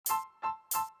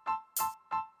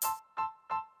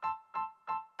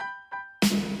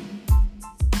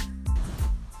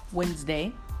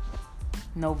Wednesday,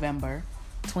 November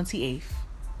 28th,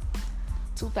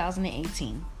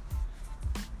 2018.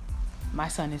 My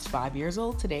son is 5 years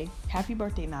old today. Happy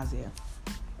birthday, Nazir.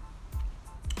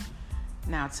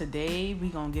 Now, today, we're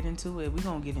going to get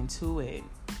into it.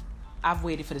 I've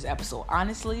waited for this episode.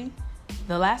 Honestly,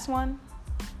 the last one,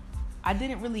 I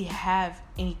didn't really have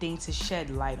anything to shed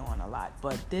light on a lot.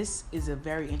 But this is a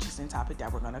very interesting topic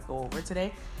that we're going to go over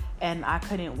today. And I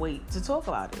couldn't wait to talk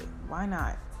about it. Why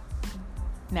not?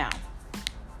 Now,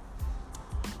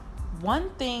 one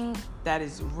thing that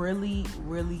is really,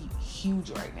 really huge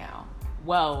right now,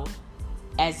 well,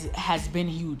 as has been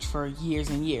huge for years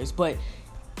and years, but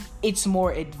it's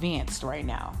more advanced right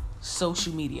now.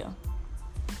 Social media.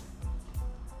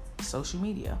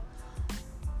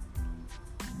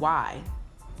 Why?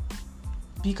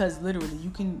 Because literally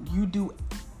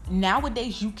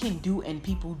nowadays you can do and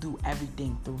people do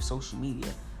everything through social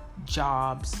media.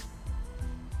 Jobs,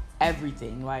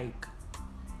 everything.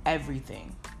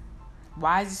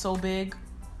 Why is it so big?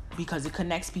 Because it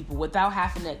connects people without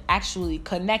having to actually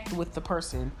connect with the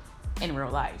person in real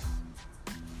life.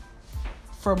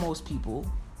 For most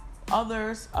people.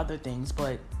 Others, other things,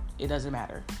 but it doesn't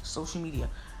matter. Social media.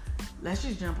 Let's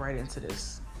just jump right into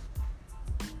this.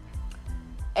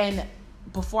 And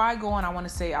before I go on, I want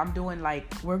to say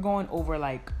we're going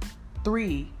over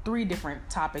three different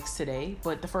topics today,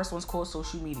 but the first one's called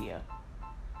social media.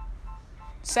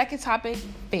 Second topic,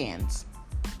 fans.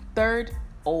 Third,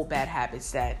 old bad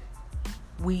habits that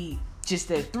we just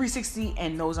did 360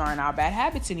 and those aren't our bad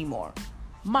habits anymore.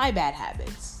 My bad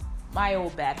habits. My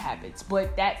old bad habits.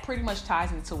 But that pretty much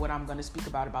ties into what I'm going to speak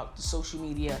about the social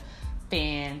media,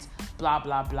 fans, blah,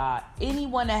 blah, blah.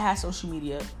 Anyone that has social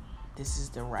media, this is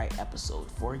the right episode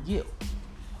for you.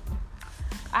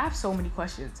 I have so many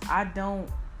questions. I don't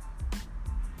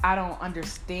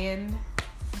understand.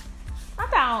 Not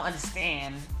that I don't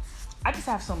understand. I just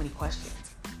have so many questions.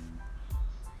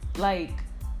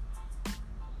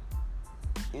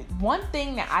 One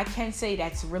thing that I can say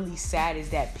that's really sad is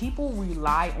that people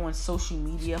rely on social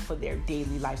media for their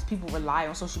daily lives. People rely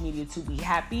on social media to be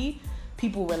happy.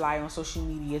 People rely on social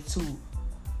media to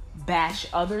bash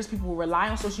others. People rely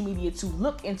on social media to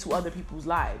look into other people's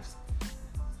lives.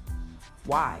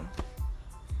 Why?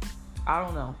 I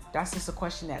don't know. That's just a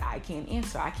question that I can't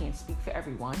answer. I can't speak for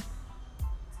everyone.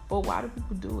 But why do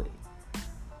people do it?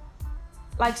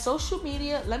 Social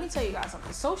media, let me tell you guys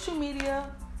something. Social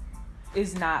media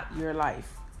is not your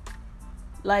life.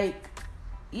 I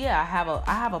have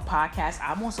a podcast.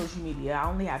 I'm on social media. I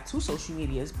only have 2 social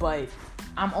medias, but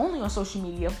I'm only on social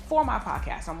media for my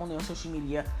podcast. I'm only on social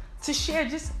media to share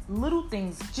just little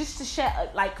things, just to share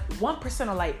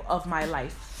 1% of my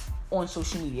life on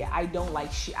social media. I don't I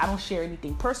don't share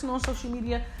anything personal on social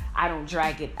media. I don't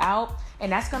drag it out,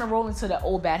 and that's gonna roll into the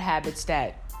old bad habits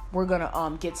that we're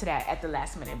gonna get to that at the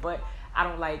last minute. But I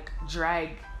don't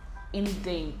drag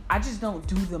anything. I just don't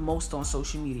do the most on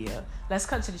social media. Let's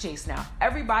cut to the chase now.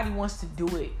 Everybody wants to do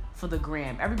it for the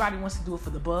gram. Everybody wants to do it for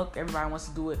the book. Everybody wants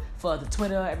to do it for the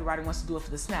Twitter. Everybody wants to do it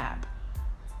for the Snap.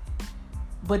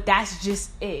 But that's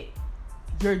just it.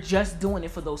 You're just doing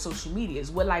it for those social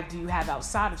medias. What life do you have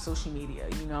outside of social media,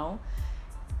 you know?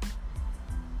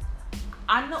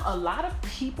 I know a lot of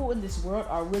people in this world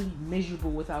are really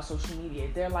miserable without social media.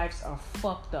 Their lives are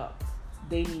fucked up.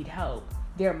 They need help.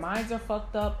 Their minds are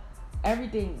fucked up.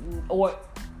 Everything, or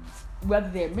whether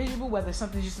they're miserable, whether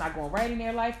something's just not going right in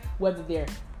their life, whether they're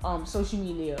social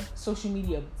media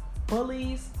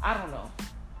bullies. I don't know.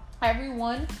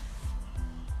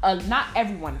 Not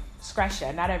everyone. Scratch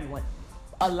that. Not everyone.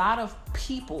 A lot of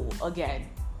people, again,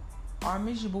 are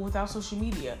miserable without social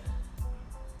media.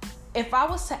 If I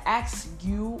was to ask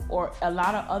you or a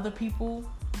lot of other people,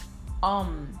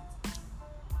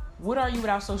 what are you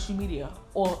without social media?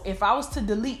 Or if I was to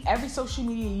delete every social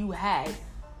media you had,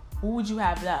 what would you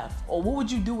have left? Or what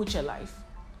would you do with your life?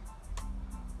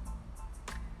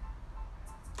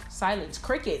 Silence.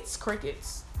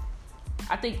 Crickets.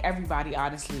 I think everybody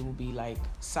honestly will be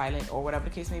silent or whatever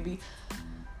the case may be.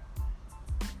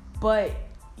 But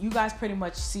you guys pretty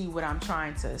much see what I'm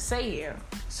trying to say here.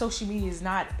 Social media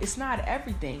it's not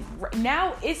everything.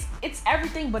 Now it's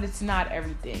everything, but it's not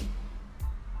everything.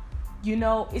 You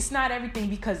know, it's not everything,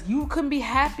 because you can be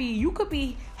happy. You could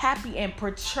be happy and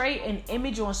portray an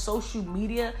image on social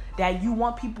media that you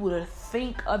want people to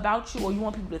think about you, or you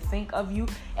want people to think of you,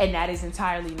 and that is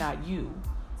entirely not you.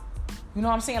 You know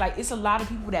what I'm saying? It's a lot of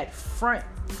people that front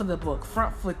for the book,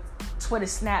 front for Twitter,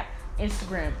 Snap,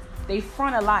 Instagram. They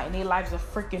front a lot and their lives are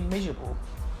freaking miserable.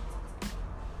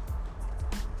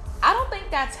 I don't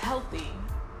think that's healthy.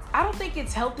 I don't think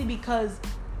it's healthy, because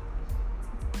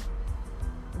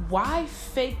why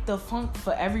fake the funk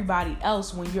for everybody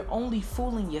else when you're only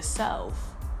fooling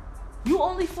yourself? You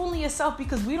only fooling yourself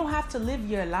because we don't have to live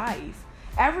your life.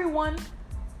 Everyone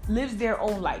lives their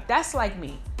own life. That's like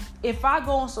me. If I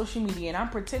go on social media and I'm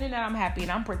pretending that I'm happy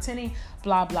and I'm pretending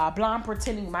blah, blah, blah, I'm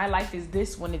pretending my life is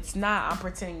this when it's not, I'm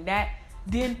pretending that,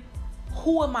 then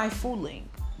who am I fooling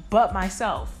but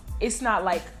myself? It's not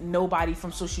like nobody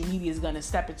from social media is going to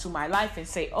step into my life and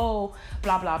say, oh,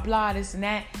 blah, blah, blah, this and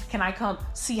that. Can I come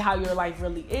see how your life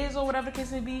really is or whatever the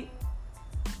case may be?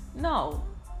 No.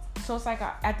 So it's like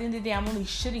at the end of the day, I'm only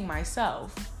shitting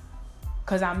myself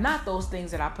because I'm not those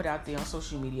things that I put out there on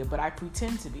social media, but I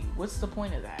pretend to be. What's the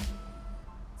point of that?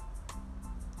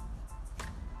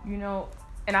 You know,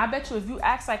 and I bet you if you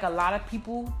ask like a lot of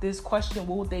people this question,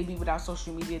 what would they be without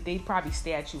social media? They'd probably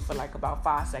stare at you for like about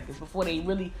 5 seconds before they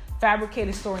really fabricate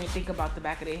a story and think about the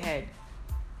back of their head.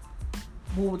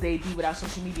 What would they be without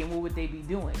social media and what would they be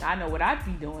doing? I know what I'd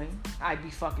be doing. I'd be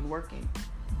fucking working.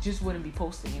 Just wouldn't be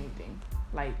posting anything.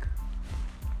 Like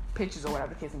pictures or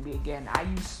whatever the case may be. Again, I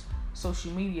use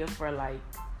social media for like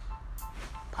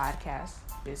podcasts,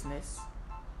 business,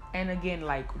 and again,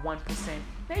 like 1%,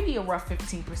 maybe a rough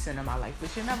 15% of my life.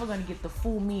 But you're never going to get the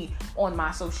full me on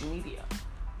my social media.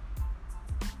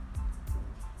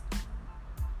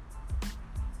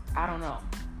 I don't know.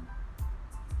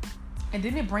 And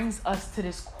then it brings us to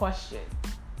this question.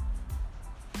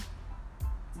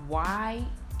 Why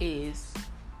is...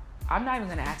 I'm not even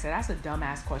going to ask that. That's a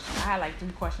dumbass question. I had like 3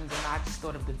 questions and I just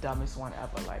thought of the dumbest one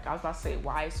ever. Like, I was about to say,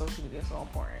 why is social media so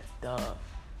important? Duh.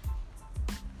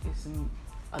 It's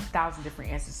 1,000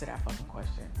 different answers to that fucking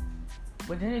question.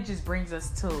 But then it just brings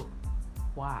us to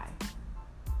why?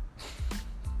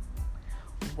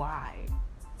 Why?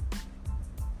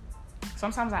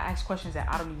 Sometimes I ask questions that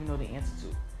I don't even know the answer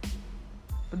to.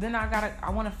 But then I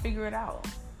want to figure it out.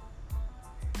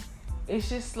 It's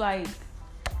just like,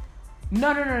 no.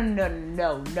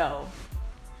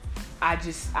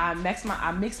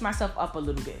 I mix myself up a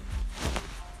little bit.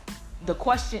 The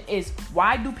question is,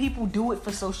 why do people do it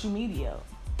for social media?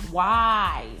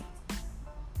 Why?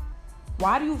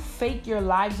 Why do you fake your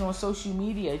lives on social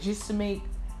media just to make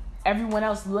everyone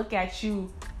else look at you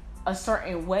a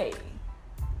certain way?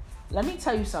 Let me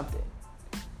tell you something.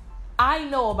 I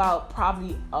know about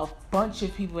probably a bunch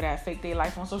of people that fake their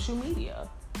life on social media.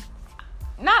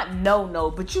 Not no,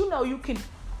 but you know you can.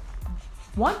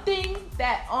 One thing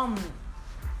that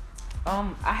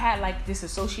I had like this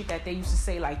associate that they used to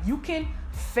say, like, you can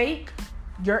fake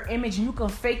your image and you can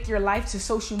fake your life to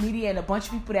social media and a bunch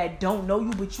of people that don't know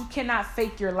you, but you cannot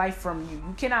fake your life from you.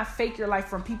 You cannot fake your life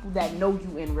from people that know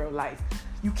you in real life.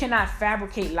 You cannot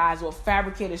fabricate lies or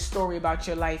fabricate a story about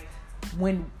your life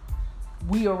when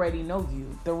we already know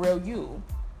you, the real you.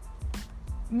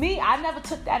 Me, I never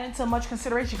took that into much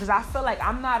consideration because I feel like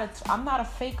I'm not a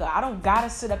faker. I don't gotta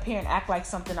sit up here and act like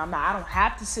something I'm not. I don't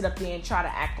have to sit up there and try to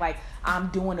act like I'm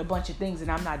doing a bunch of things and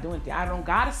I'm not doing things. I don't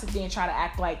gotta sit there and try to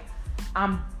act like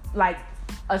I'm like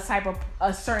a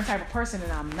certain type of person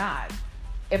and I'm not.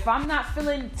 If I'm not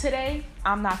feeling today,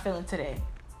 I'm not feeling today.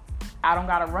 I don't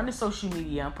gotta run to social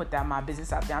media and put that my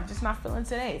business out there. I'm just not feeling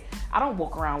today. I don't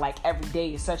walk around like every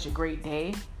day is such a great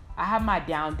day. I have my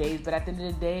down days, but at the end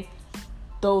of the day,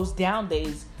 those down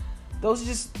days, those are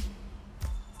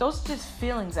just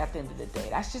feelings at the end of the day.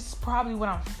 That's just probably what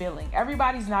I'm feeling.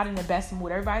 Everybody's not in the best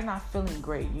mood. Everybody's not feeling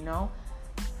great, you know?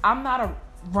 I'm not a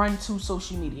run to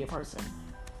social media person.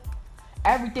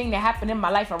 Everything that happened in my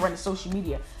life, I run to social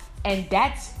media. And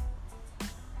that's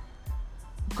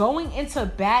going into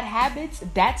bad habits.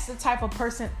 That's the type of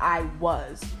person I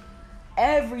was.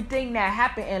 Everything that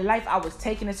happened in life, I was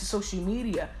taking it to social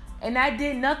media. And that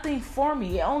did nothing for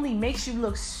me. It only makes you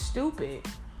look stupid.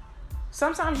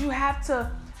 Sometimes you have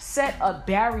to set a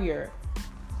barrier.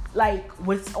 Like,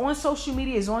 what's on social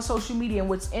media is on social media, and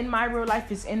what's in my real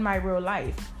life is in my real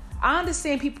life. I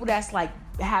understand people that's like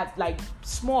have like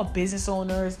small business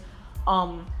owners,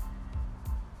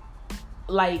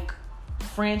 like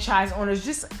franchise owners,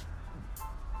 just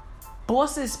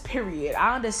bosses, period.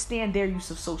 I understand their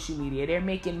use of social media. They're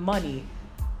making money.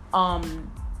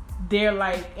 They're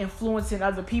like influencing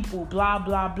other people, blah,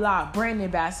 blah, blah, brand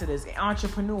ambassadors,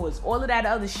 entrepreneurs, all of that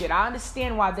other shit. I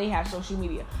understand why they have social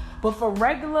media. But for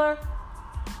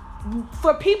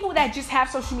people that just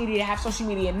have social media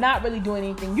and not really doing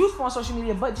anything useful on social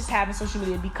media, but just having social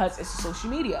media because it's a social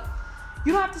media,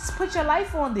 you don't have to put your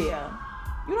life on there.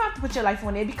 You don't have to put your life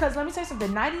on there because let me tell you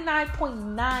something,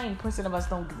 99.9% of us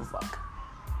don't give a fuck.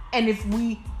 And if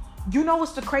you know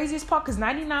what's the craziest part? Because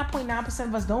 99.9%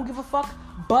 of us don't give a fuck,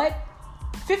 but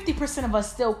 50% of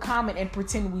us still comment and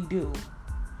pretend we do.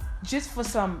 Just for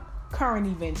some current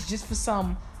events, just for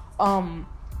some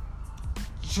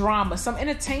drama, some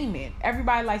entertainment.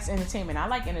 Everybody likes entertainment. I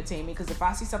like entertainment because if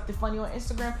I see something funny on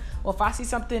Instagram, or if I see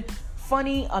something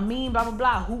funny, a meme, blah blah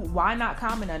blah, why not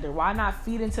comment under? Why not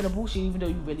feed into the bullshit even though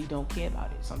you really don't care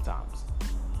about it sometimes?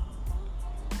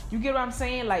 You get what I'm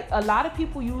saying? Like, a lot of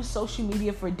people use social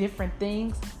media for different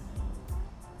things.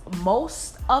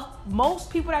 Most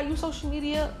people that use social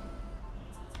media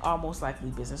are most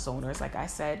likely business owners, like I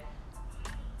said.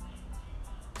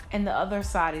 And the other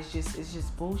side is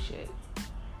just bullshit.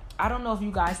 I don't know if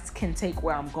you guys can take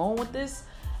where I'm going with this.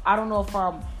 I don't know if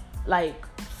I'm like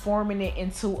forming it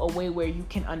into a way where you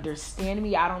can understand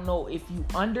me. I don't know if you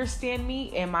understand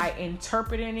me. Am I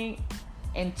interpreting?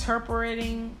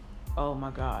 Oh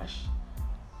my gosh.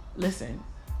 Listen,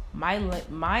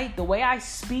 the way I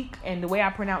speak and the way I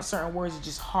pronounce certain words is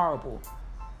just horrible.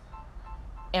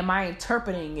 Am I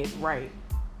interpreting it right?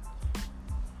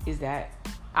 Is that,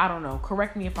 I don't know.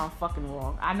 Correct me if I'm fucking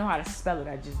wrong. I know how to spell it.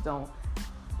 I just don't.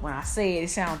 When I say it, it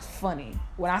sounds funny.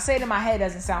 When I say it in my head, it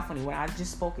doesn't sound funny. When I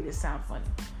just spoke it, it sounds funny.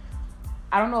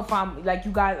 I don't know if I'm, like,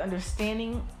 you guys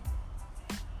understanding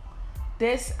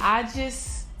this. I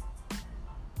just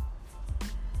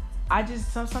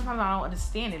sometimes I don't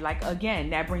understand it. Like, again,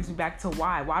 that brings me back to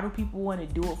why. Why do people want to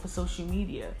do it for social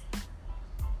media?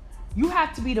 You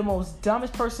have to be the most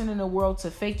dumbest person in the world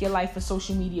to fake your life for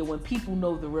social media when people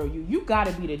know the real you. You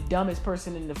gotta be the dumbest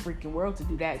person in the freaking world to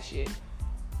do that shit.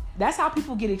 That's how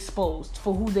people get exposed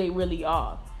for who they really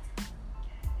are.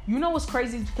 You know what's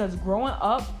crazy? Because growing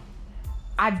up,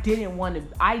 I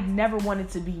never wanted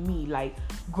to be me. Like,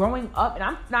 growing up, and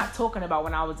I'm not talking about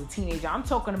when I was a teenager. I'm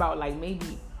talking about, like,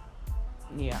 maybe,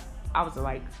 I was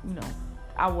like,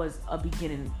 I was a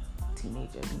beginning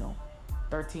teenager,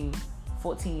 13,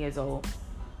 14 years old.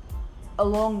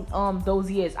 Along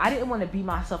those years, I didn't want to be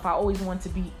myself. I always wanted to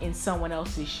be in someone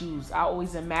else's shoes. I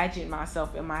always imagined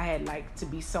myself in my head like to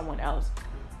be someone else.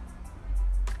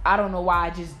 I don't know why, I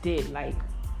just did. Like,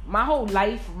 my whole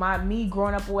life, me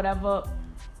growing up or whatever,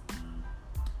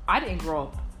 I didn't grow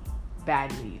up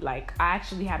badly. Like, I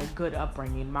actually had a good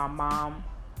upbringing. My mom,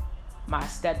 my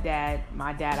stepdad,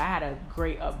 my dad, I had a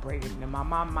great upbringing. And my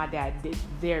mom and my dad did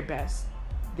their best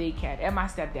they can, and my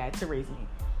stepdad, to raise me.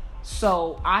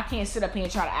 So I can't sit up here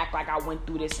and try to act like I went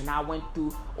through this and I went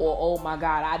through, or oh my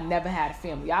God, I never had a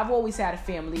family. I've always had a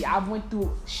family. I've went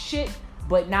through shit,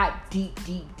 but not deep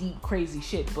crazy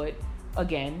shit. But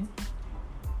again,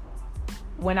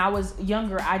 when I was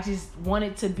younger, I just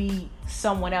wanted to be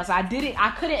someone else. I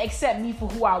couldn't accept me for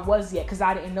who I was yet because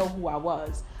I didn't know who I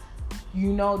was.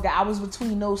 That I was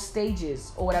between those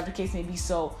stages or whatever the case may be.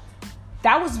 So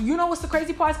that was, what's the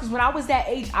crazy part is because when I was that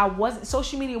age,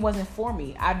 social media wasn't for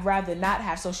me. I'd rather not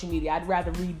have social media. I'd rather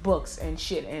read books and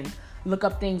shit and look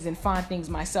up things and find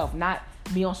things myself, not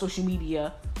be on social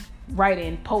media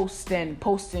writing, posting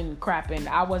crap. And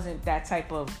I wasn't that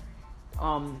type of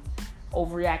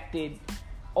overreacting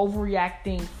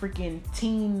freaking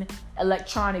teen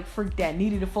electronic freak that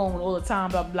needed a phone all the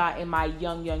time, blah blah, in my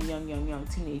young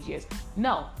teenage years.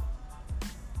 No.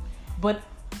 But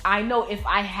I know if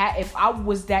I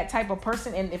was that type of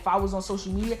person and if I was on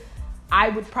social media, I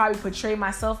would probably portray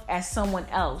myself as someone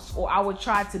else, or I would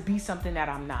try to be something that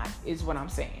I'm not, is what I'm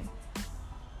saying.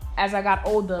 As I got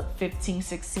older, 15,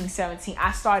 16, 17,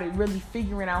 I started really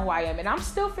figuring out who I am. And I'm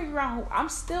still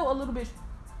a little bit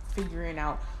figuring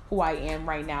out who I am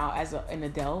right now as an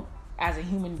adult, as a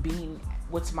human being.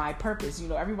 What's my purpose?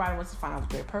 Everybody wants to find out what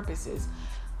their purpose is.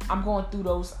 I'm going through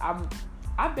those.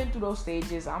 I've been through those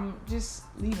stages. I'm just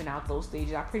leaving out those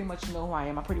stages. I pretty much know who I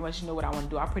am. I pretty much know what I want to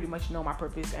do. I pretty much know my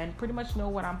purpose and pretty much know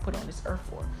what I'm put on this earth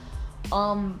for.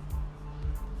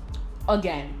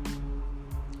 Again,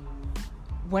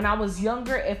 when I was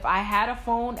younger, if I had a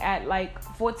phone at like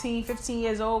 14, 15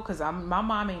 years old, because my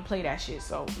mom ain't play that shit.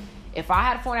 So if I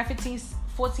had a phone at 15,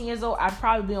 14 years old, I'd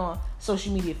probably be on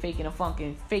social media faking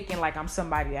like I'm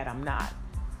somebody that I'm not.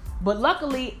 But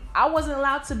luckily, I wasn't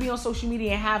allowed to be on social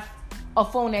media and have a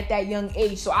phone at that young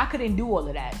age, so I couldn't do all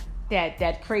of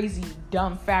that crazy,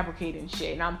 dumb, fabricating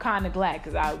shit. And I'm kind of glad,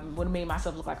 because I would have made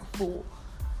myself look like a fool.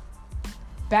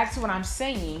 Back to what I'm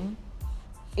saying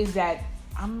is that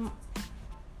I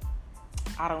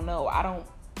don't know.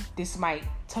 This might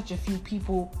touch a few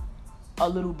people a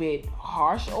little bit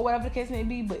harsh or whatever the case may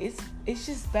be, but it's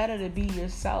just better to be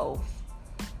yourself.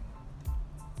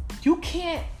 You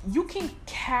can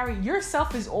carry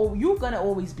yourself you're gonna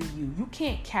always be you. You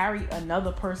can't carry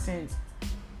another person's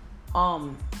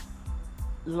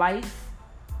life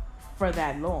for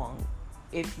that long.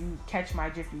 If you catch my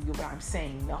drift, you get what I'm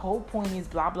saying. The whole point is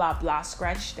blah blah blah,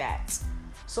 scratch that.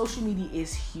 Social media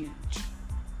is huge.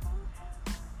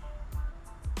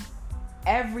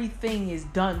 everything is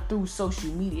done through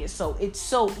social media. So it's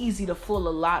so easy to fool a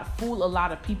lot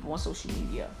of people on social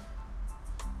media.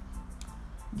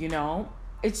 You know,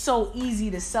 it's so easy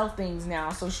to sell things now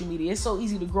on social media. It's so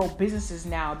easy to grow businesses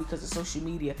now because of social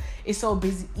media. It's so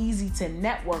easy to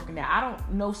network now. I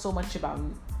don't know so much about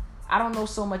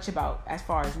as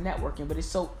far as networking, but it's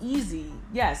so easy.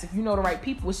 Yes, if you know the right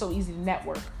people, it's so easy to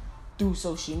network through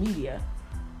social media.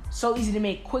 So easy to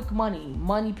make quick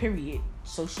money period.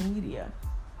 Social media.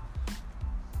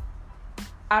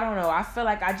 I don't know. I feel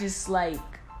like I just like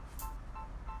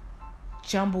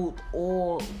jumbled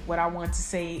all what I want to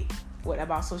say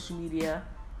about social media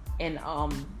in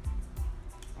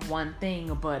one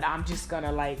thing, but I'm just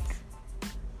gonna like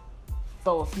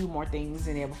throw a few more things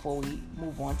in there before we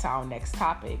move on to our next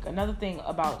topic. Another thing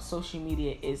about social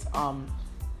media is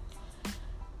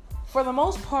for the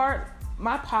most part,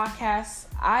 my podcast,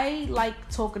 I like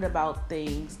talking about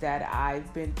things that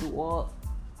I've been through, or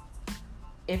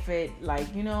if it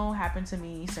like, you know, happened to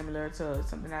me similar to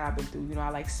something that I've been through, you know, I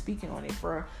like speaking on it.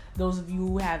 For those of you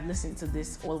who have listened to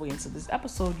this all the way into this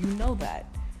episode, you know that.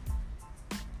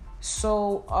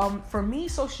 So for me,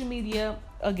 social media,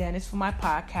 again, it's for my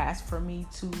podcast, for me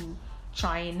to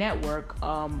try and network.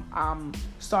 I'm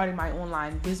starting my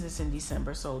online business in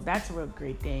December, so that's a real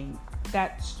great thing.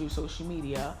 That's through social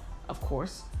media, of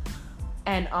course.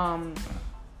 And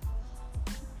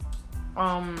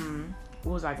what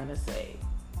was I gonna say?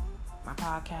 My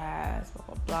podcast, blah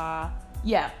blah blah.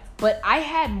 Yeah, but I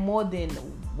had more than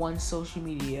one social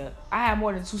media. I had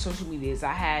more than two social medias.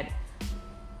 I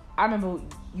remember,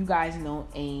 you guys know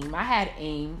AIM. I had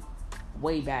AIM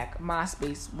way back,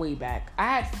 MySpace way back.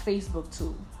 I had Facebook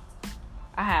too.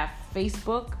 I had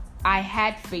Facebook, I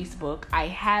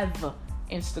have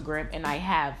Instagram, and I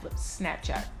have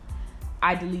Snapchat.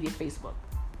 I deleted Facebook.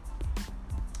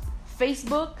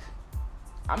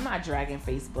 I'm not dragging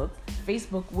Facebook.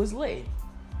 Facebook was lit.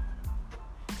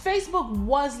 Facebook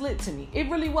was lit to me. It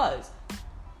really was.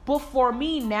 But for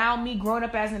me now, me growing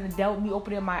up as an adult, me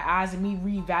opening my eyes and me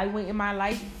reevaluating my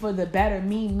life for the better,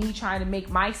 me trying to make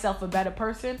myself a better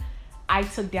person, I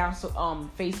took down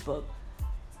Facebook.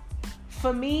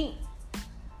 For me,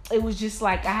 it was just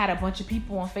like I had a bunch of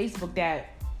people on Facebook that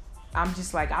I'm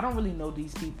just like, I don't really know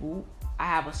these people. I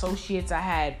have associates, I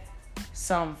had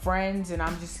some friends, and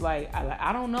I'm just like,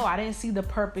 I don't know. I didn't see the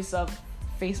purpose of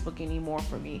Facebook anymore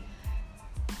for me.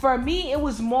 For me, it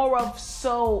was more of,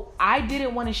 so I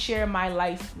didn't want to share my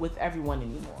life with everyone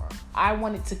anymore. I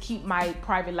wanted to keep my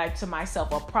private life to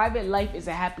myself. A private life is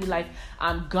a happy life.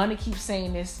 I'm gonna keep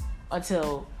saying this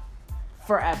until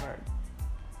forever.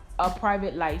 A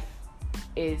private life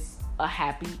is a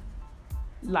happy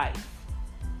life.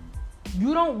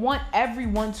 You don't want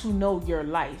everyone to know your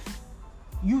life.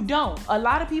 You don't. A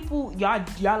lot of people,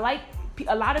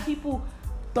 a lot of people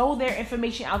throw their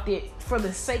information out there for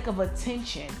the sake of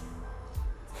attention.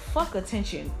 Fuck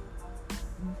attention.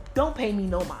 Don't pay me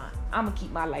no mind. I'm gonna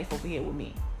keep my life over here with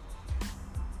me.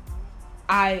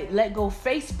 I let go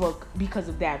Facebook because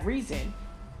of that reason.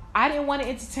 I didn't want to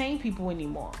entertain people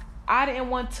anymore. I didn't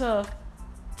want to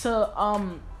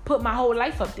put my whole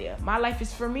life up there. My life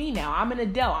is for me now. I'm an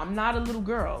adult. I'm not a little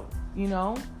girl, you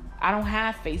know? I don't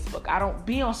have Facebook. I don't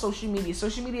be on social media.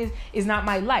 Social media is not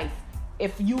my life.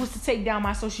 If you was to take down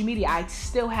my social media, I'd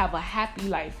still have a happy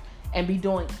life and be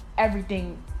doing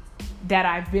everything that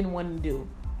I've been wanting to do.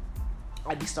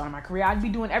 I'd be starting my career. I'd be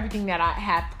doing everything that I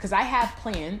have, because I have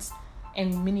plans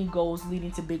and many goals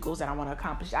leading to big goals that I want to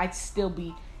accomplish. I'd still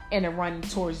be in a run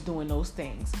towards doing those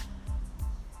things.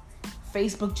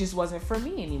 Facebook just wasn't for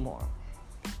me anymore.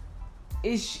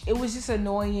 It was just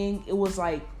annoying. It was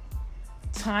like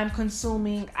time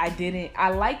consuming.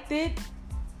 I liked it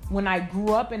when I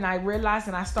grew up and I realized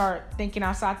and I started thinking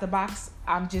outside the box.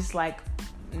 I'm just like,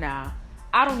 nah,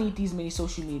 I don't need these many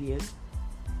social medias.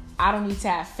 I don't need to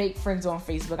have fake friends on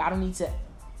Facebook. I don't need to.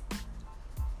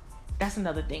 That's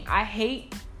another thing. I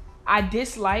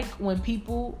dislike when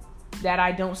people that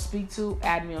I don't speak to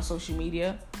add me on social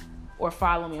media or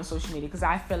follow me on social media, because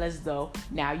I feel as though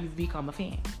now you've become a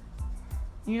fan.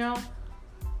 You know?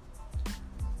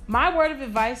 My word of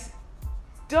advice,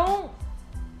 don't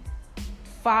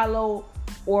follow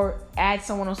or add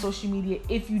someone on social media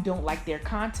if you don't like their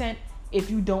content, if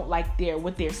you don't like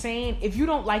what they're saying, if you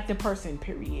don't like the person,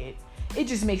 period. It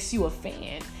just makes you a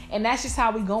fan. And that's just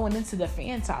how we going into the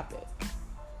fan topic.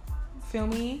 Feel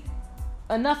me?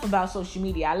 Enough about social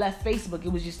media. I left Facebook.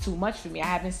 It was just too much for me. I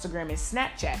have Instagram and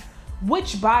Snapchat,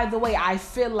 which, by the way, I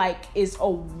feel like is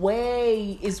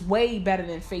way better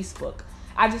than Facebook.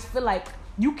 I just feel like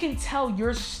you can tell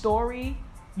your story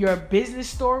your business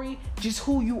story, just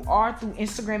who you are through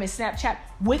Instagram and Snapchat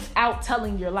without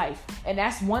telling your life. And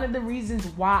that's one of the reasons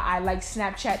why I like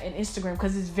Snapchat and Instagram,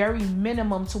 because it's very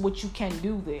minimum to what you can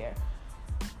do there.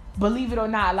 Believe it or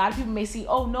not, a lot of people may see,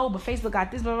 oh no, but Facebook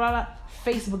got this, blah, blah, blah.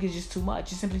 Facebook is just too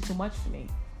much. It's simply too much for me.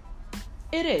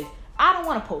 It is. I don't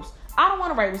want to post. I don't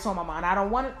want to write what's on my mind. I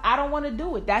don't want to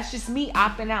do it. That's just me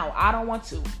opting out. I don't want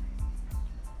to.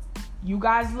 You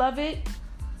guys love it.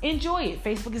 Enjoy it.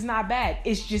 Facebook is not bad.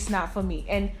 It's just not for me.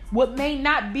 And what may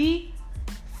not be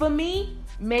for me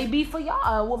may be for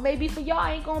y'all. What may be for y'all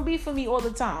ain't gonna be for me all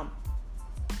the time.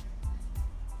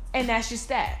 And that's just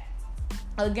that.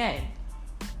 Again,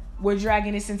 we're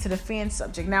dragging this into the fan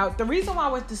subject. Now, the reason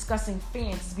why we're discussing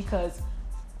fans is because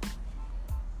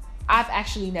I've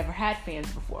actually never had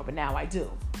fans before, but now I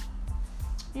do.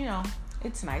 You know,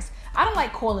 it's nice. I don't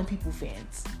like calling people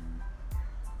fans.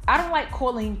 I'm not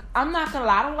gonna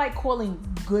lie, I don't like calling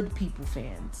good people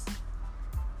fans.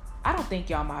 I don't think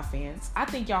y'all my fans. I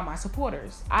think y'all my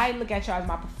supporters. I look at y'all as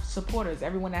my supporters.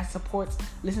 Everyone that supports,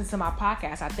 listens to my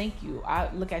podcast, I thank you.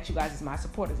 I look at you guys as my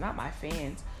supporters, not my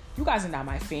fans. You guys are not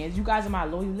my fans. You guys are my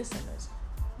loyal listeners.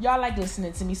 Y'all like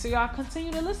listening to me, so y'all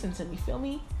continue to listen to me. Feel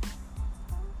me?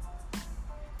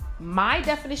 My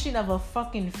definition of a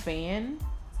fucking fan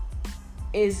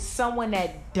is someone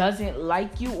that doesn't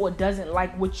like you or doesn't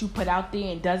like what you put out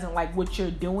there and doesn't like what you're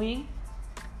doing,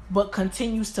 but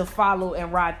continues to follow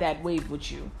and ride that wave with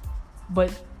you.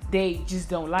 But they just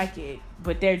don't like it,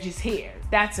 but they're just here.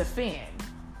 That's a fan.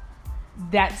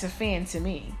 That's a fan to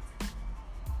me.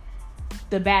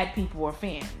 The bad people are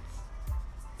fans.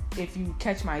 If you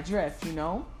catch my drift, you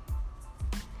know?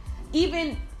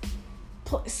 Even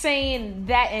saying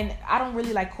that, and I don't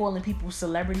really like calling people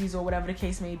celebrities or whatever the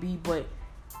case may be, but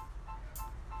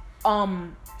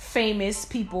famous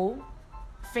people,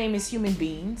 famous human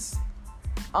beings,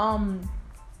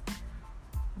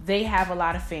 they have a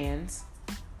lot of fans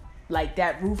like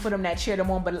that root for them, that cheer them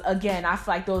on. But again, I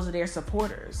feel like those are their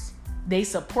supporters. They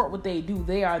support what they do.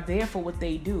 They are there for what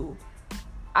they do.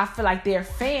 I feel like they're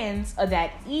fans of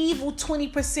that evil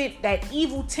 20%, that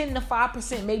evil 10 to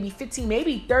 5%, maybe 15,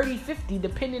 maybe 30, 50,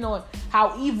 depending on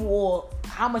how evil or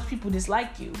how much people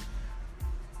dislike you.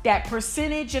 That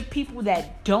percentage of people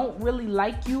that don't really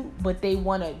like you, but they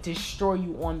want to destroy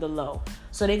you on the low.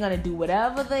 So they're going to do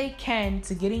whatever they can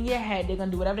to get in your head. They're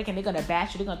going to do whatever they can. They're going to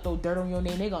bash you. They're going to throw dirt on your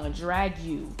name. They're going to drag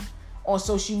you on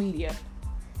social media.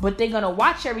 But they're going to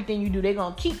watch everything you do. They're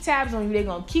going to keep tabs on you. They're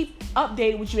going to keep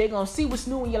updated with you. They're going to see what's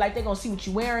new in your life. They're going to see what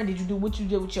you're wearing. Did you do what you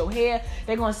did with your hair?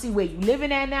 They're going to see where you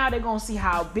living at now. They're going to see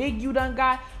how big you done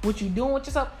got, what you doing with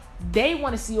yourself. They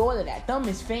want to see all of that. Them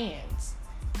is fans.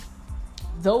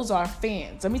 Those are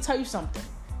fans. Let me tell you something.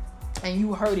 And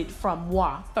you heard it from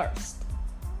moi first.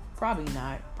 Probably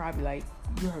not. Probably like,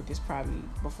 you heard this probably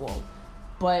before.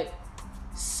 But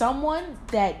someone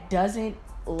that doesn't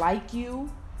like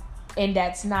you and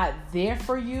that's not there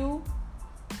for you,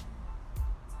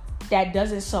 that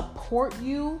doesn't support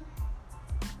you,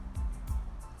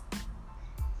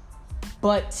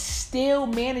 but still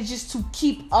manages to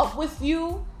keep up with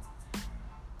you,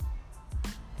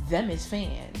 them is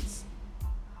fans.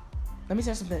 Let me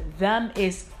tell you something. Them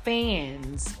is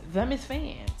fans. Them is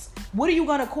fans. What are you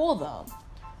going to call them?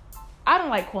 I don't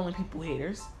like calling people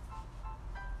haters.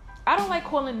 I don't like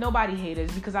calling nobody haters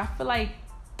because I feel like,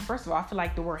 first of all, I feel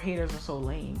like the word haters are so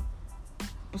lame.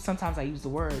 But sometimes I use the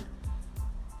word.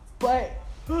 But,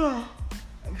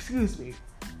 excuse me.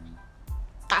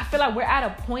 I feel like we're at a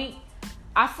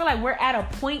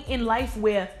point in life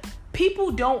where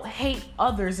people don't hate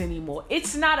others anymore.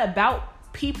 It's not about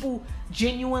people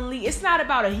genuinely, it's not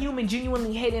about a human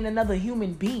genuinely hating another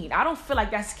human being. I don't feel like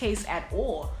that's the case at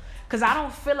all. Because I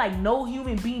don't feel like no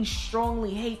human being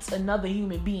strongly hates another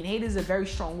human being. Hate is a very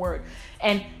strong word.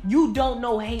 And you don't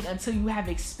know hate until you have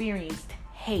experienced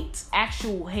hate,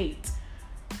 actual hate.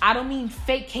 I don't mean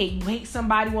fake hate. You hate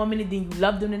somebody 1 minute, then you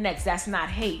love them the next. That's not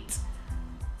hate.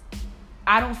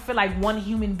 I don't feel like one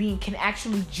human being can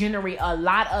actually generate a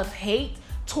lot of hate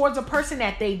towards a person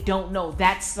that they don't know.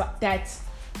 That's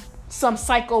some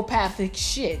psychopathic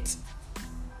shit.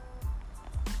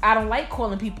 I don't like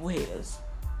calling people haters.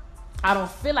 I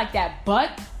don't feel like that.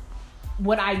 But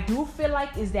what I do feel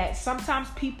like is that sometimes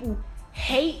people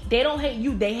hate, they don't hate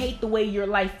you, they hate the way your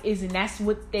life is, and that's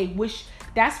what they wish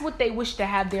to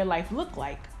have their life look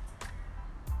like.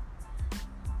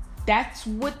 That's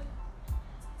what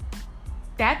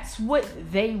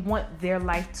they want their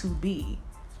life to be.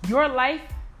 Your life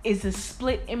is a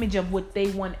split image of what they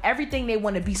want, everything they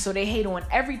want to be. So they hate on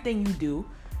everything you do.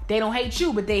 They don't hate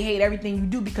you, but they hate everything you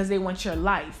do because they want your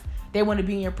life. They want to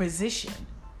be in your position.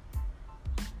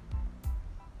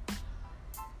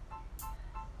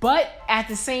 But at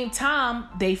the same time,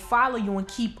 they follow you and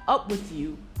keep up with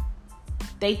you.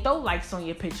 They throw likes on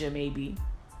your picture maybe,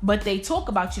 but they talk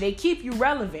about you. They keep you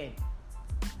relevant.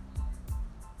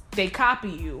 They copy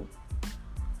you.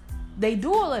 They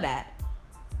do all of that.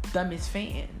 Them is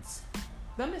fans.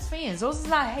 Them is fans. Those is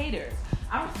not haters.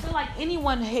 I don't feel like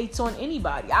anyone hates on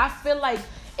anybody. I feel like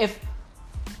if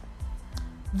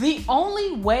the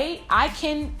only way I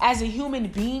can, as a human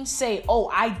being, say, oh,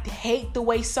 I hate the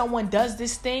way someone does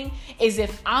this thing, is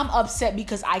if I'm upset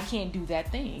because I can't do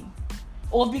that thing.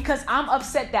 Or because I'm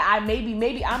upset that I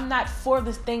maybe I'm not for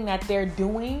this thing that they're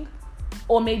doing.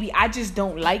 Or maybe I just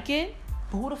don't like it.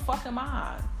 But who the fuck am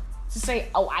I to say,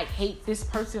 oh, I hate this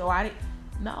person, or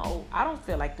no, I don't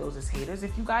feel like those is haters.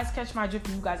 If you guys catch my drift,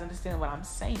 you guys understand what I'm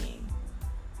saying.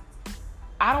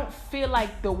 I don't feel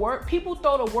like people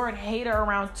throw the word hater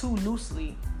around too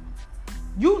loosely.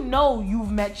 You know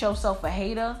you've met yourself a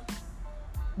hater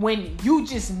when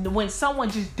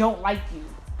someone just don't like you.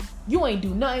 You ain't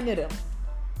do nothing to them.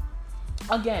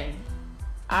 Again,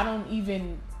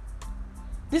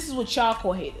 this is what y'all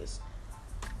call haters.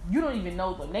 You don't even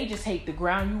know them. They just hate the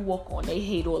ground you walk on. They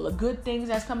hate all the good things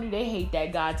that's coming to you. They hate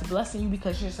that God's blessing you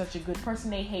because you're such a good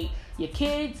person. They hate your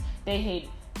kids. They hate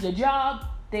your job.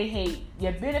 They hate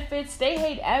your benefits. They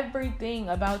hate everything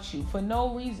about you for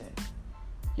no reason.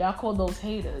 Y'all call those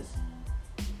haters.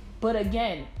 But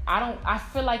again, I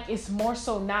feel like it's more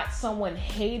so not someone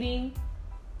hating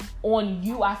on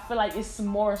you. I feel like it's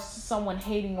more someone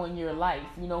hating on your life.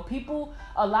 You know,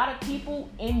 a lot of people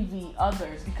envy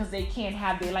others because they can't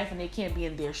have their life and they can't be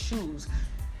in their shoes.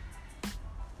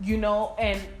 You know,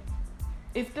 and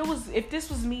if this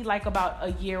was me like about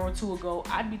a year or two ago,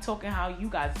 I'd be talking how you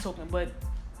guys are talking. But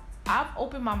I've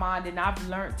opened my mind and I've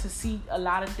learned to see a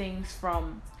lot of things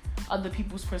from other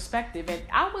people's perspective. And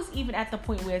I was even at the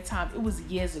point where it was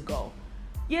years ago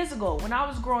when I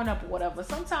was growing up or whatever.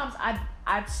 Sometimes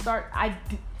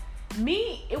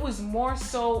it was more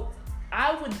so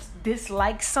I would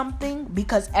dislike something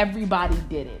because everybody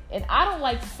did it. And I don't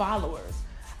like followers.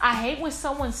 I hate when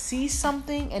someone sees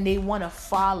something and they want to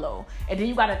follow. And then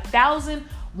you got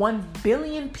 1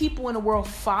 billion people in the world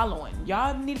following.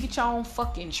 Y'all need to get your own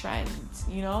fucking trends,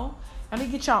 you know? Y'all need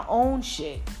to get your own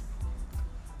shit.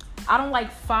 I don't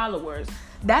like followers.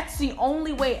 That's the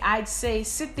only way I'd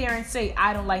sit there and say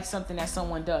I don't like something that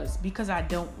someone does, because I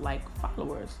don't like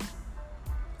followers.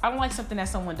 I don't like something that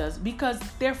someone does because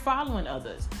they're following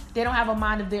others. They don't have a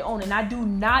mind of their own. And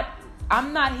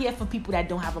I'm not here for people that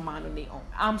don't have a mind of their own.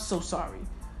 I'm so sorry.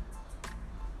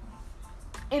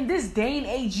 In this day and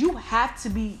age, you have to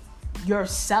be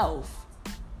yourself.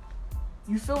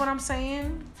 You feel what I'm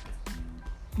saying?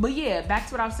 But yeah, back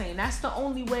to what I was saying. That's the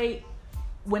only way.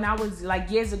 When I was like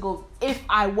years ago, if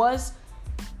I was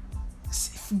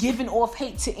giving off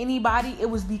hate to anybody, it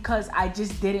was because I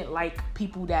just didn't like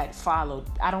people that followed.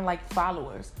 I don't like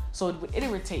followers, so it would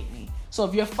irritate me. So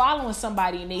if you're following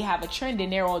somebody and they have a trend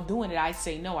and they're all doing it, I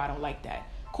say no, I don't like that.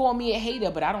 Call me a hater,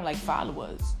 but I don't like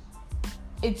followers.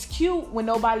 It's cute when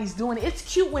nobody's doing it. It's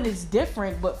cute when it's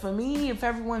different, but for me, if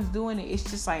everyone's doing it, it's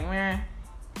just like, man.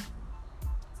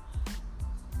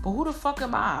 But who the fuck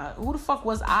am I? Who the fuck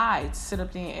was I to sit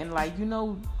up there and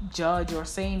judge or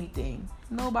say anything?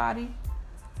 Nobody.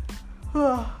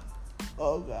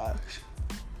 Oh gosh.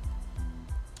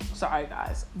 Sorry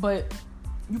guys, but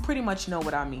you pretty much know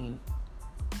what I mean.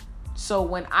 So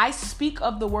when I speak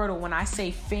of the word, or when I say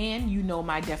fan, you know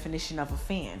my definition of a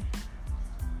fan.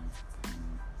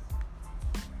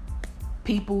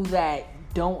 People that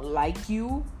don't like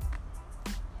you,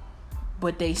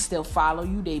 but they still follow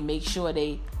you. They make sure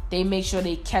they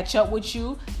catch up with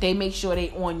you. They make sure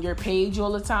they on your page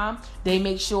all the time. They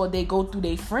make sure they go through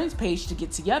their friend's page to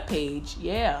get to your page.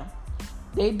 Yeah.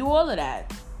 They do all of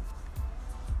that.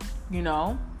 You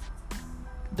know?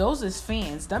 Those is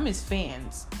fans. Them is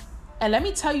fans. And let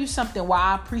me tell you something why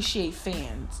I appreciate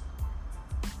fans.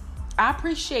 I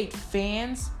appreciate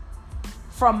fans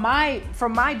from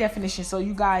my definition. So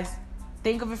you guys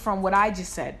think of it from what I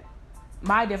just said.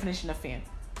 My definition of fan.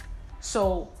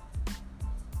 So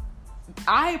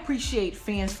I appreciate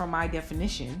fans from my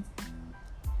definition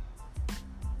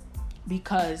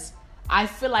because I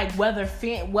feel like whether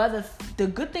the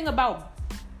good thing about,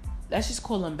 let's just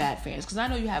call them bad fans, because I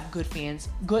know you have good fans,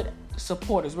 good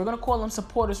supporters. We're going to call them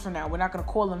supporters for now. We're not going to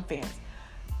call them fans.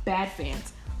 Bad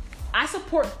fans. I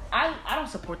don't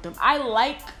support them. I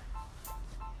like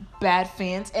bad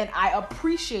fans and I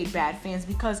appreciate bad fans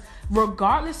because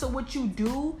regardless of what you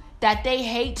do that they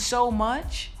hate so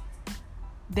much,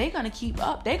 they're going to keep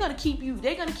up. They're going to keep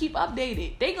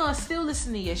updated. They're going to still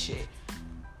listen to your shit.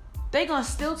 They're going to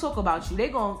still talk about you. They're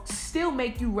going to still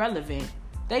make you relevant.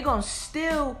 They're going to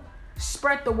still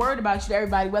spread the word about you to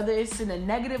everybody, whether it's in a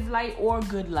negative light or a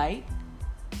good light.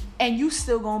 And you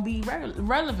still going to be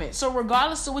relevant. So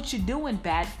regardless of what you're doing,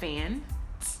 bad fan,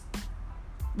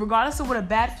 regardless of what a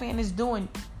bad fan is doing,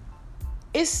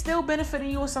 it's still benefiting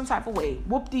you in some type of way.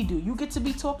 Whoop-de-doo. You get to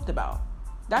be talked about.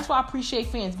 That's why I appreciate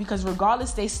fans, because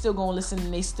regardless, they still going to listen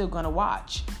and they still going to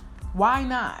watch. Why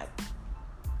not?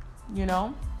 You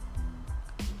know?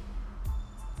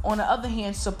 On the other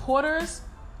hand, supporters,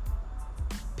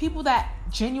 people that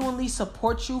genuinely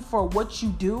support you for what you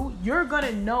do, you're going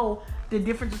to know the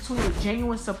difference between a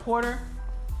genuine supporter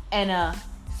and a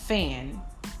fan.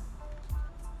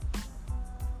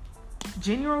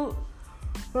 Genuine...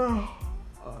 Oh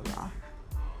God.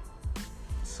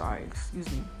 Sorry,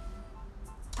 excuse me.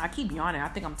 I keep yawning. I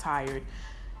think I'm tired.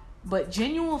 But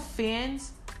genuine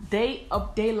fans, they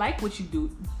like what you do.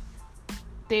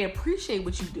 They appreciate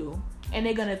what you do. And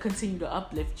they're going to continue to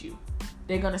uplift you.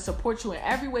 They're going to support you in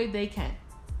every way they can.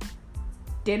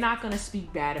 They're not going to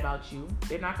speak bad about you.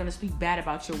 They're not going to speak bad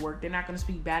about your work. They're not going to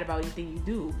speak bad about anything you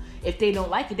do. If they don't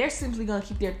like it, they're simply going to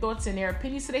keep their thoughts and their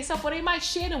opinions to themselves, or they might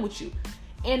share them with you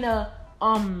in a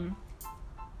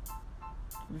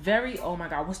very, oh my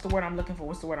God, what's the word I'm looking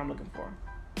for?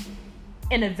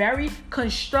 In a very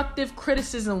constructive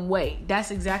criticism way.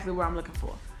 That's exactly what I'm looking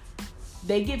for.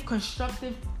 They give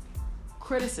constructive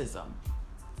criticism.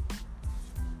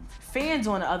 Fans,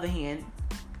 on the other hand,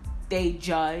 they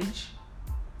judge.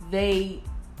 They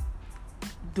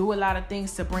do a lot of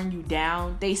things to bring you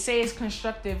down. They say it's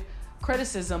constructive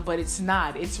criticism, but it's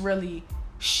not. It's really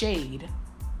shade.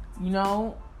 You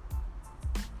know?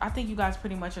 I think you guys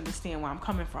pretty much understand where I'm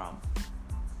coming from.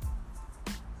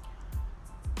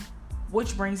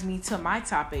 Which brings me to my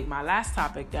topic, my last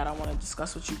topic that I want to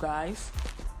discuss with you guys.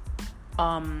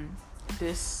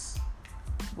 This,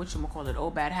 whatchamacallit,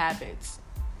 old bad habits.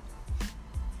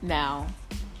 Now,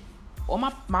 all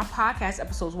my podcast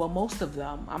episodes, well, most of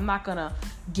them, I'm not going to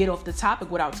get off the topic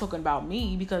without talking about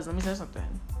me, because let me tell you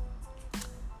something.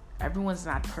 Everyone's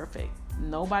not perfect.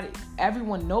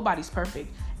 Nobody's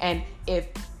perfect. And if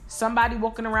somebody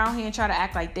walking around here and try to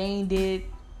act like they ain't did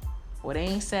or they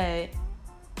ain't said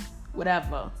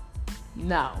whatever,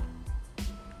 no.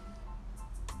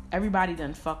 Everybody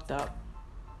done fucked up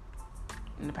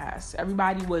in the past.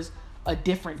 Everybody was a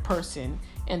different person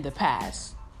in the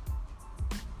past.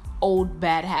 Old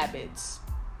bad habits.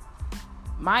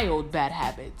 My old bad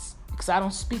habits. Because I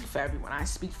don't speak for everyone. I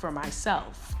speak for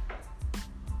myself.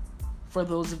 For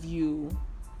those of you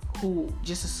who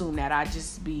just assume that I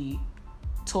just be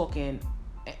talking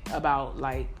about,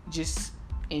 like, just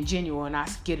in general and not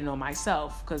getting on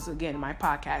myself. Because again, my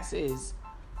podcast is,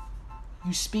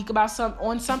 you speak about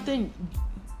something,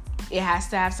 it has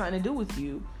to have something to do with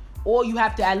you. Or you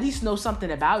have to at least know something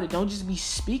about it. Don't just be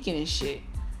speaking and shit.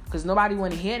 Because nobody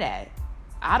want to hear that.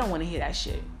 I don't want to hear that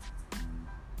shit.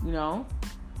 You know?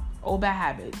 Old bad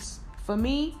habits. For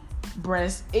me,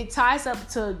 Brent, it ties up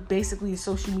to basically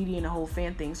social media and the whole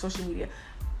fan thing. Social media.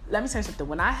 Let me tell you something.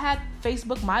 When I had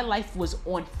Facebook, my life was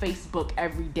on Facebook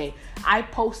every day. I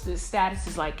posted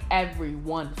statuses like every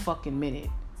 1 fucking minute.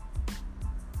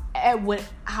 And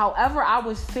however I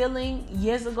was feeling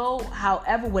years ago,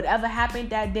 whatever happened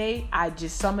that day, I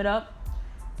just sum it up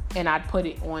and I'd put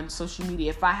it on social media.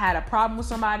 If I had a problem with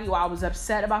somebody or I was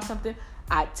upset about something,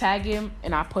 I'd tag him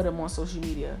and I put him on social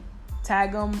media.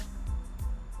 Tag him,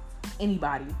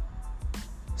 anybody.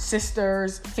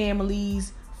 Sisters,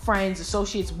 families, friends,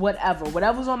 associates, whatever.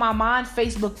 Whatever's on my mind,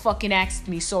 Facebook fucking asked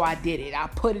me, so I did it. I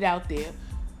put it out there.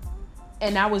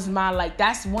 And that was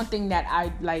that's one thing that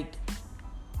I,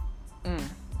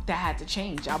 that had to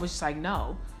change. I was just like,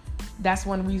 no. That's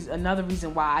another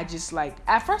reason why I just,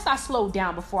 at first I slowed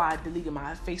down before I deleted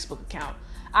my Facebook account.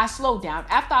 I slowed down.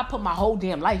 After I put my whole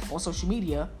damn life on social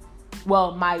media,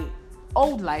 well, my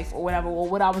old life or whatever, or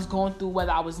what I was going through,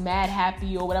 whether I was mad,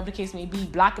 happy, or whatever the case may be,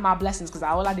 blocking my blessings, because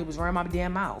all I did was run my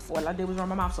damn mouth. So I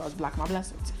was blocking my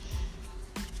blessings.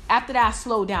 After that, I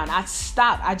slowed down. I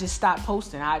just stopped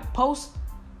posting. I'd post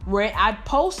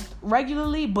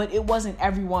regularly, but it wasn't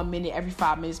every 1 minute, every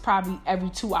 5 minutes, probably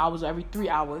every 2 hours or every 3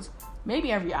 hours,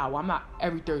 maybe every hour. I'm not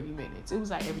every 30 minutes. It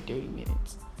was like every 30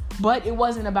 minutes. But it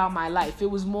wasn't about my life. It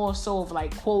was more so of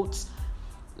quotes,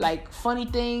 funny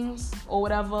things or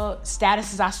whatever,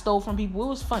 statuses I stole from people. It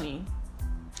was funny.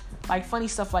 Funny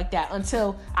stuff like that,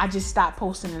 until I just stopped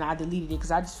posting and I deleted it,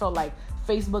 because I just felt like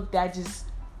Facebook,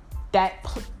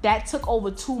 that took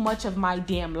over too much of my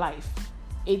damn life.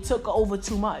 It took over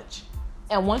too much.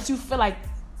 And once you feel like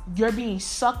you're being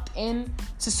sucked in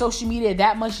to social media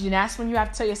that much, then that's when you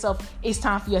have to tell yourself, it's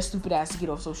time for your stupid ass to get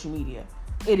off social media.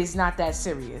 It is not that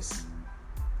serious.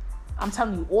 I'm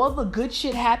telling you, all the good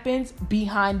shit happens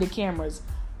behind the cameras.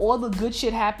 All the good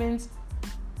shit happens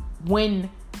when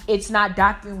it's not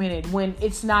documented, when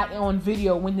it's not on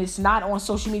video, when it's not on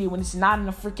social media, when it's not in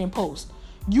a freaking post.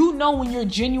 You know when you're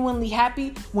genuinely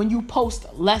happy when you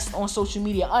post less on social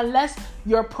media. Unless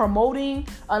you're promoting,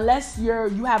 unless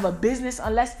you have a business,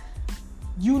 unless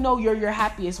you know you're your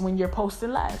happiest when you're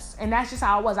posting less. And that's just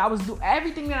how I was. I was doing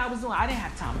everything that I was doing. I didn't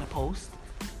have time to post.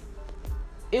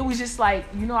 It was just like,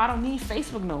 I don't need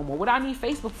Facebook no more. What I need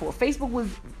Facebook for? Facebook was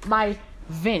my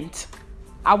vent.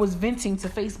 I was venting to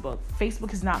Facebook.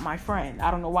 Facebook is not my friend. I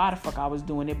don't know why the fuck I was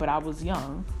doing it, but I was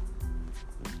young.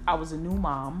 I was a new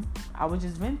mom. I was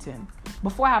just venting.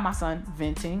 Before I had my son,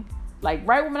 venting. Like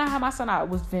right when I had my son, I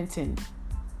was venting.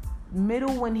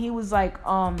 Middle when he was like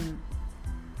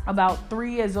about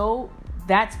 3 years old,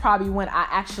 that's probably when I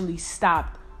actually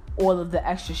stopped all of the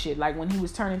extra shit. Like when he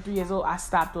was turning 3 years old, I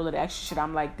stopped all of the extra shit.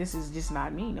 I'm like, this is just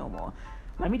not me no more.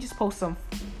 Let me just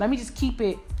let me just keep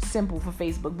it simple for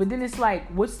Facebook. But then it's like,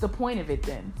 what's the point of it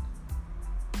then?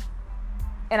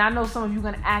 And I know some of you are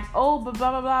going to ask, but blah,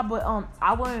 blah, blah. But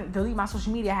I wouldn't delete my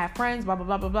social media. I have friends, blah, blah,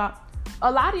 blah, blah, blah. A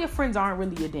lot of your friends aren't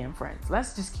really your damn friends.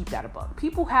 Let's just keep that a buck.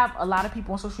 People have a lot of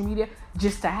people on social media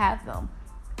just to have them.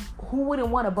 Who wouldn't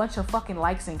want a bunch of fucking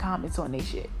likes and comments on their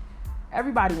shit?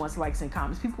 Everybody wants likes and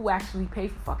comments. People who actually pay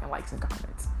for fucking likes and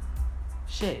comments.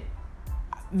 Shit.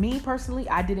 Me personally,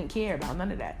 I didn't care about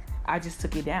none of that. I just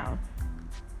took it down.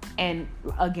 And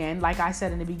again, like I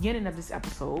said in the beginning of this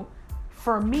episode,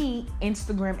 for me,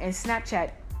 Instagram and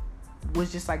Snapchat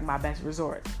was just like my best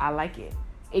resort. I like it.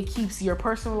 It keeps your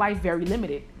personal life very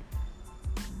limited.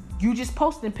 You just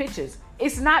posting pictures.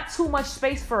 It's not too much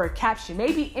space for a caption.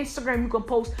 Maybe Instagram you can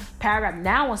post paragraph.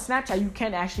 Now on Snapchat you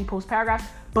can actually post paragraphs,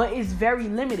 but it's very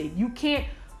limited. You can't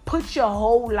put your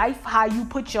whole life how you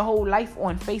put your whole life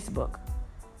on Facebook.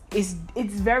 It's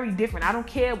very different. I don't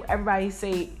care what everybody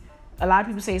say. A lot of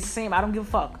people say it's the same. I don't give a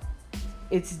fuck.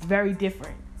 It's very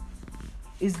different.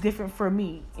 It's different for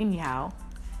me. Anyhow,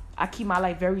 I keep my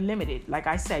life very limited. Like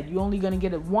I said, you're only going to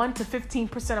get 1 to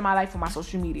 15% of my life on my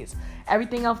social medias.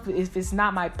 Everything else, if it's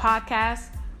not my podcast,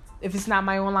 if it's not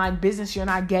my online business, you're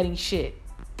not getting shit.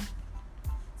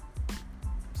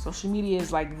 Social media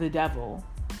is like the devil.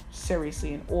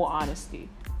 Seriously, in all honesty.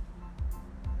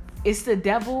 It's the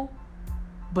devil,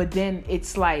 but then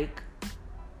it's like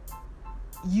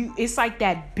it's like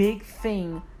that big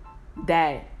thing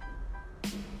that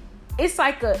it's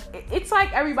like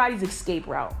everybody's escape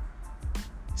route.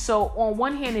 So on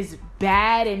one hand it's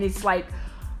bad and it's like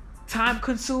time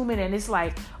consuming and it's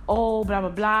like, blah blah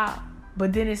blah,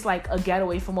 but then it's like a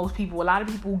getaway for most people. A lot of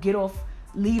people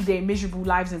leave their miserable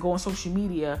lives and go on social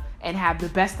media and have the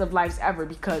best of lives ever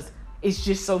because it's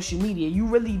just social media. You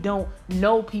really don't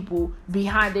know people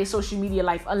behind their social media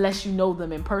life unless you know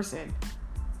them in person.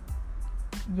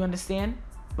 You understand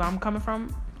where I'm coming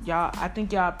from? Y'all, I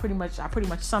think I pretty much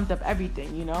summed up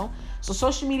everything, So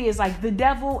social media is like the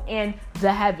devil and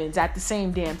the heavens at the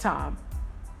same damn time.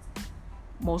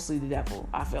 Mostly the devil,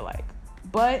 I feel like.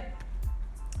 But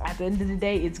at the end of the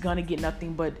day, it's gonna get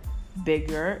nothing but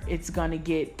bigger. It's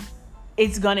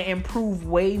gonna improve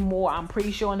way more. I'm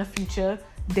pretty sure in the future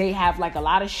they have like a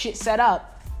lot of shit set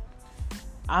up.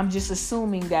 I'm just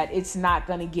assuming that it's not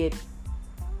gonna get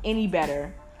any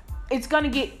better. It's gonna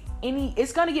get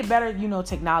better,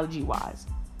 technology wise.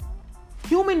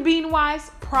 Human being wise,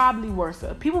 probably worse.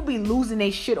 People be losing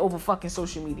their shit over fucking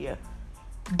social media.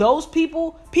 Those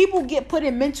people get put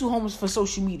in mental homes for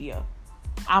social media.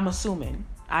 I'm assuming.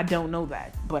 I don't know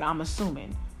that, but I'm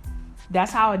assuming.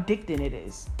 That's how addicting it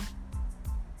is.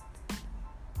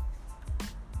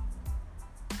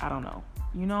 I don't know.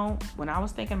 When I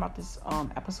was thinking about this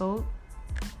episode,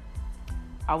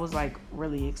 I was like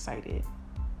really excited.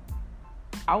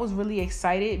 I was really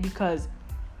excited because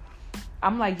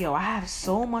I'm like, I have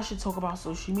so much to talk about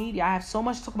social media. I have so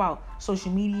much to talk about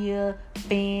social media,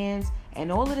 fans,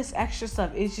 and all of this extra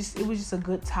stuff. It was just a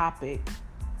good topic.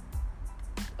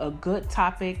 A good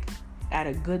topic at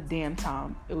a good damn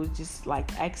time. It was just like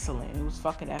excellent. It was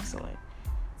fucking excellent.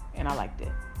 And I liked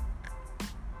it.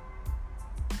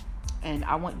 And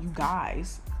I want you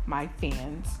guys, my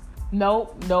fans.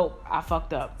 Nope, I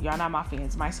fucked up. Y'all not my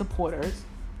fans, my supporters.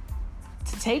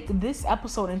 To take this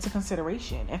episode into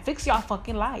consideration and fix y'all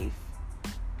fucking life.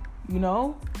 I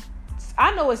know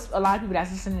it's a lot of people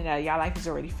that's listening that y'all life is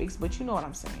already fixed, but you know what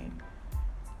I'm saying.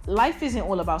 Life isn't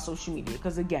all about social media.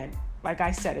 Because again, like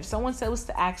I said, if someone was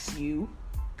to ask you,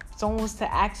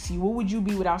 what would you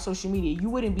be without social media? You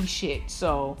wouldn't be shit.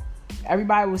 So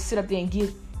everybody would sit up there and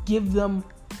give them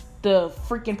the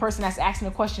freaking person that's asking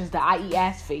the questions the IE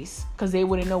ass face. Because they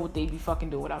wouldn't know what they'd be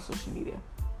fucking doing without social media.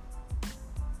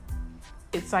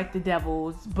 it's like the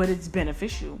devil's, but it's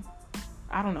beneficial.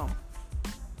 I don't know.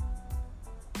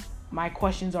 My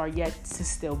questions are yet to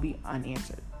still be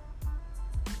unanswered.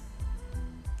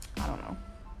 I don't know.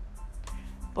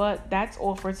 But that's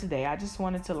all for today. I just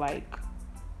wanted to like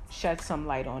shed some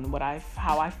light on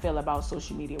how I feel about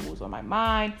social media, what was on my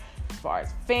mind as far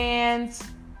as fans,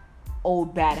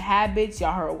 old bad habits.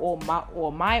 Y'all heard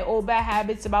all my old bad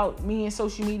habits about me and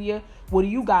social media. What are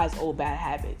you guys' old bad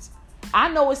habits? I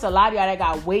know it's a lot of y'all that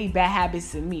got way bad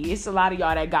habits than me. It's a lot of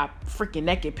y'all that got freaking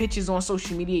naked pictures on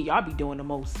social media. Y'all be doing the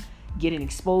most, getting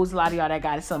exposed. A lot of y'all that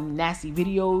got some nasty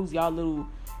videos. Y'all little,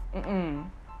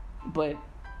 But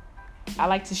I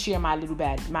like to share my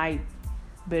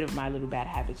bit of my little bad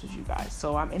habits with you guys.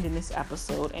 So I'm ending this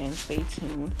episode, and stay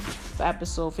tuned for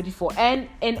episode 54. And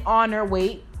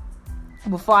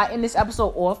before I end this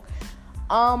episode off,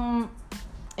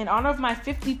 in honor of my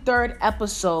 53rd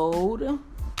episode,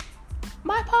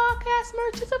 my podcast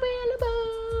merch is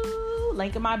available.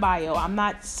 Link in my bio. I'm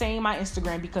not saying my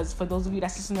Instagram because for those of you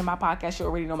that's listening to my podcast, you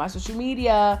already know my social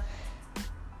media.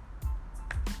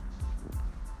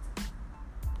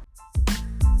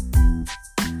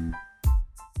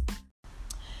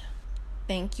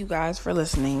 Thank you guys for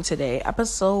listening today.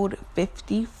 Episode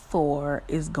 54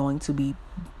 is going to be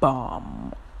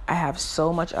bomb. I have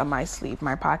so much up my sleeve.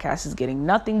 My podcast is getting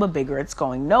nothing but bigger. It's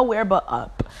going nowhere but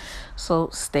up. So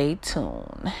stay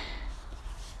tuned.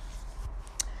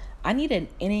 I need an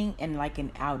inning and like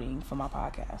an outing for my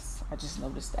podcast. I just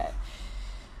noticed that.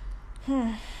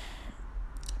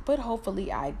 But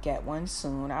hopefully I get one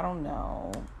soon. I don't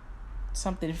know.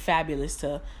 Something fabulous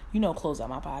to, close out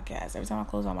my podcast. Every time I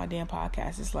close out my damn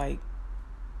podcast, it's like,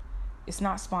 it's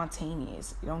not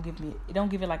spontaneous. It don't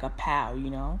give it like a pow,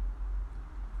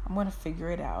 I'm going to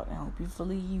figure it out, and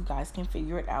hopefully you guys can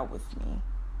figure it out with me.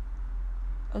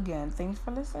 Again, thanks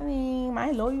for listening,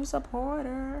 my loyal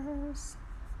supporters.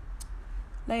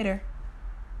 Later.